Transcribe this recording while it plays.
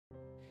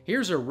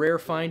Here's a rare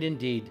find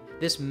indeed.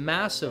 This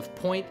massive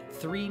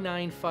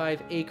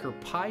 0.395 acre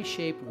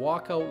pie-shaped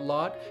walkout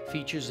lot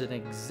features an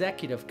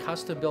executive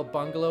custom-built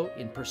bungalow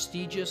in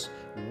prestigious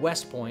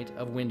West Point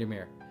of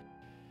Windermere.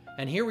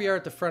 And here we are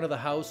at the front of the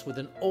house with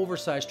an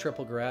oversized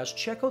triple garage.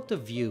 Check out the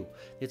view.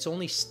 It's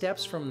only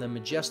steps from the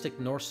majestic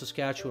North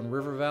Saskatchewan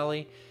River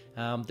Valley.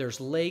 There's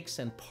lakes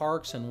and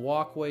parks and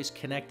walkways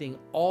connecting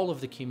all of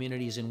the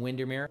communities in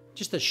Windermere.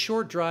 Just a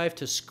short drive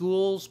to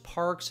schools,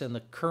 parks, and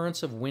the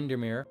currents of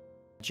Windermere.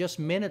 Just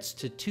minutes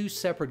to two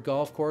separate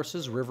golf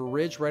courses, River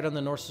Ridge right on the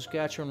North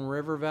Saskatchewan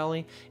River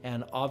Valley,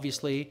 and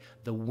obviously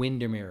the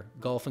Windermere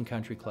Golf and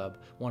Country Club,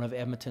 one of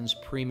Edmonton's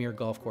premier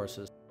golf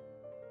courses.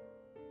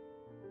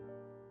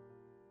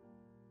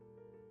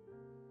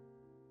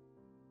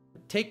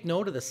 Take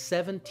note of the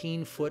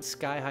 17-foot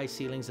sky-high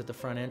ceilings at the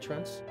front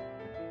entrance.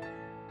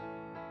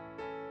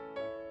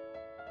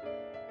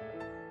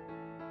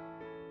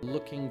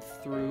 Looking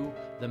through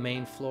the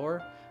main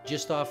floor,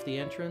 just off the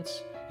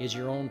entrance is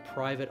your own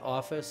private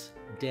office,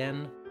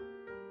 den.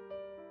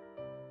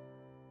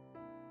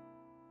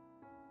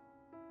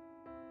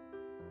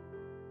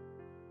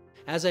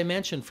 As I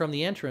mentioned, from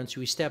the entrance,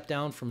 we step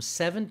down from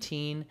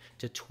 17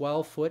 to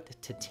 12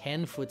 foot to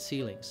 10 foot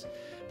ceilings.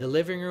 The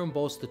living room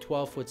boasts the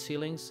 12-foot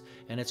ceilings,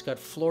 and it's got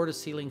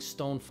floor-to-ceiling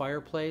stone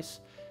fireplace.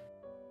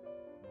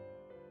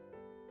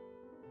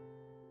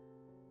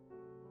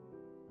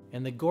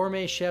 And the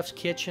gourmet chef's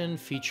kitchen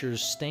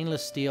features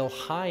stainless steel,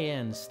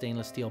 high-end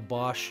stainless steel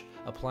Bosch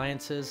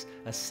appliances,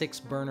 a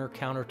 6-burner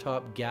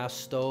countertop gas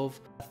stove,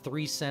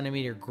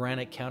 3-centimeter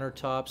granite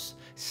countertops,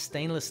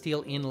 stainless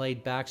steel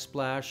inlaid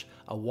backsplash,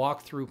 a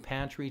walk-through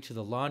pantry to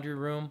the laundry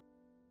room.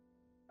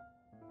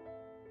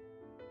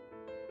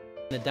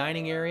 In the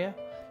dining area,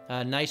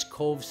 nice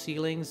cove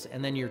ceilings,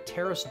 and then your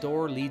terrace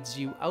door leads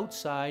you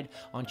outside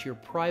onto your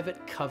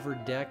private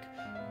covered deck.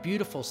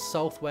 Beautiful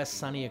southwest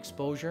sunny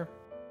exposure.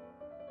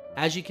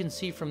 As you can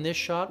see from this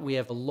shot, we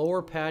have a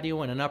lower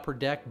patio and an upper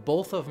deck.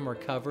 Both of them are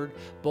covered.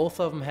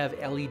 Both of them have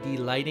LED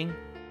lighting.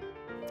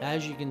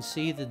 As you can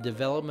see, the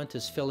development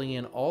is filling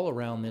in all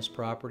around this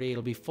property.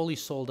 It'll be fully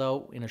sold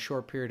out in a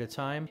short period of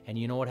time. And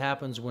you know what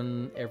happens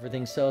when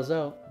everything sells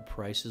out?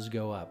 Prices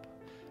go up.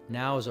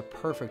 Now is a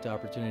perfect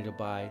opportunity to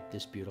buy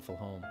this beautiful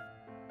home.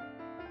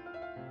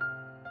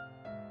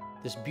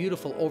 This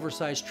beautiful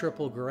oversized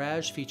triple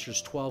garage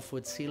features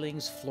 12-foot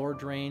ceilings, floor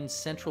drains,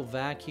 central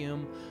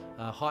vacuum,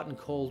 hot and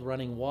cold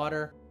running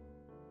water.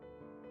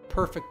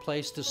 Perfect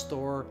place to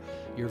store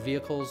your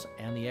vehicles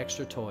and the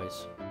extra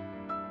toys.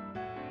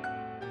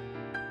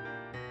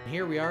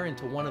 Here we are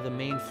into one of the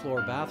main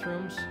floor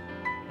bathrooms.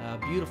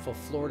 Beautiful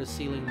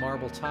floor-to-ceiling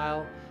marble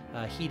tile,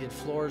 heated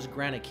floors,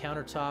 granite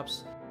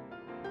countertops.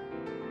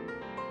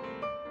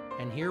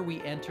 And here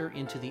we enter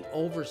into the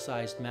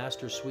oversized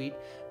master suite.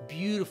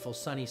 Beautiful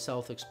sunny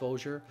south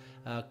exposure,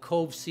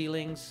 cove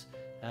ceilings,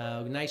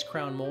 nice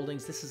crown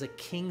moldings. This is a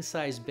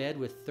king-size bed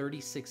with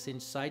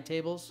 36-inch side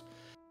tables.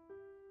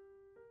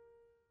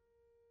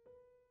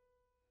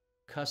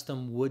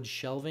 Custom wood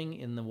shelving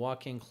in the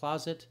walk-in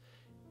closet.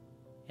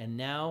 And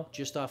now,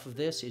 just off of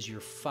this, is your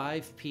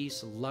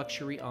 5-piece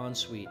luxury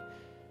ensuite.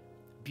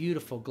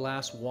 Beautiful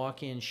glass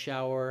walk-in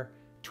shower,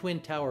 twin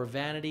tower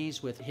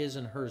vanities with his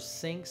and hers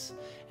sinks,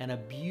 and a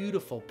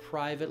beautiful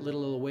private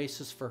little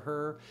oasis for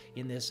her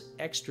in this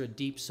extra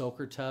deep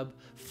soaker tub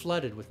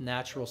flooded with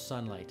natural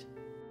sunlight.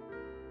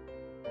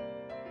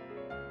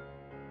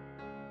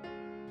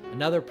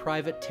 Another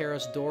private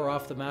terrace door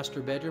off the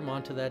master bedroom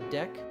onto that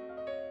deck.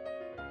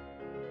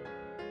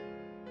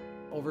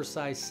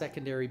 Oversized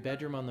secondary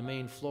bedroom on the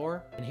main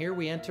floor. And here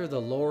we enter the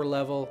lower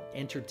level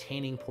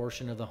entertaining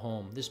portion of the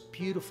home. This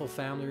beautiful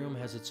family room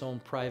has its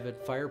own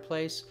private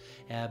fireplace,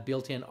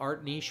 built-in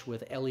art niche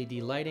with LED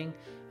lighting,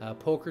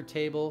 poker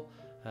table,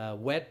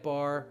 wet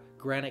bar,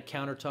 granite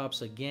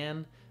countertops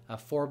again, a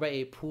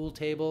 4x8 pool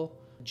table.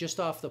 Just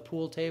off the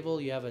pool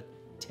table you have a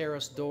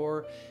terrace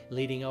door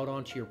leading out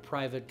onto your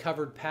private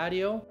covered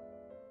patio,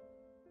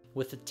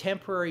 with the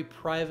temporary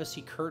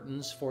privacy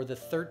curtains for the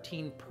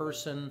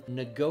 13-person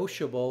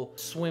negotiable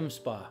swim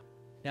spa.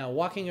 Now,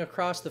 walking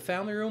across the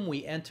family room,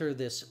 we enter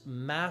this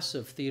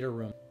massive theater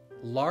room,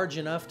 large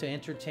enough to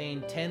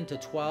entertain 10 to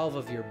 12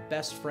 of your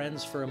best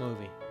friends for a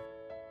movie.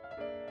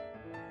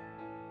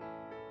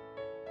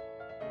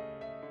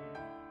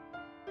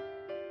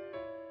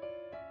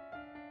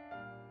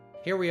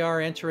 Here we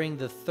are entering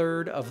the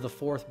third of the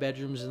 4th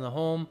bedrooms in the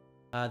home.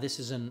 This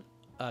is an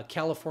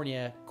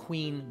California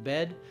queen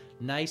bed,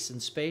 nice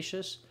and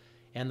spacious,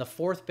 and the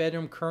 4th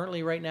bedroom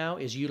currently right now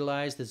is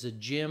utilized as a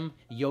gym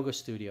yoga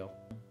studio.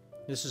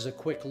 This is a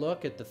quick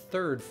look at the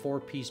 3rd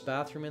 4-piece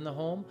bathroom in the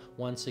home.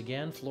 Once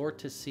again, floor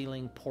to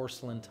ceiling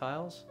porcelain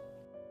tiles.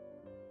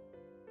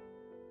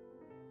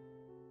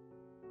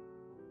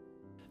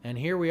 And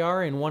here we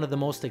are in one of the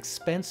most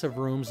expensive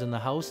rooms in the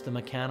house, the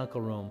mechanical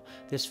room.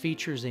 This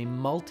features a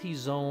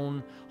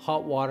multi-zone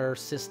hot water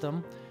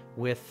system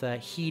with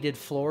heated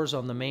floors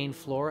on the main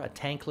floor, a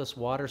tankless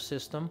water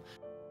system.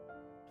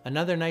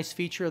 Another nice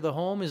feature of the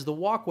home is the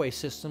walkway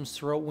systems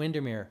throughout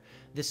Windermere.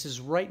 This is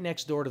right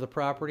next door to the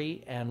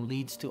property and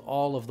leads to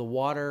all of the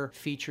water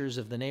features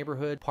of the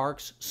neighborhood,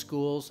 parks,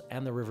 schools,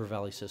 and the River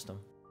Valley system.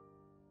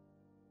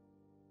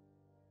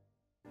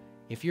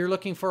 If you're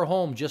looking for a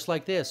home just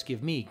like this,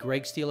 give me,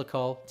 Greg Steele, a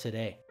call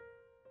today.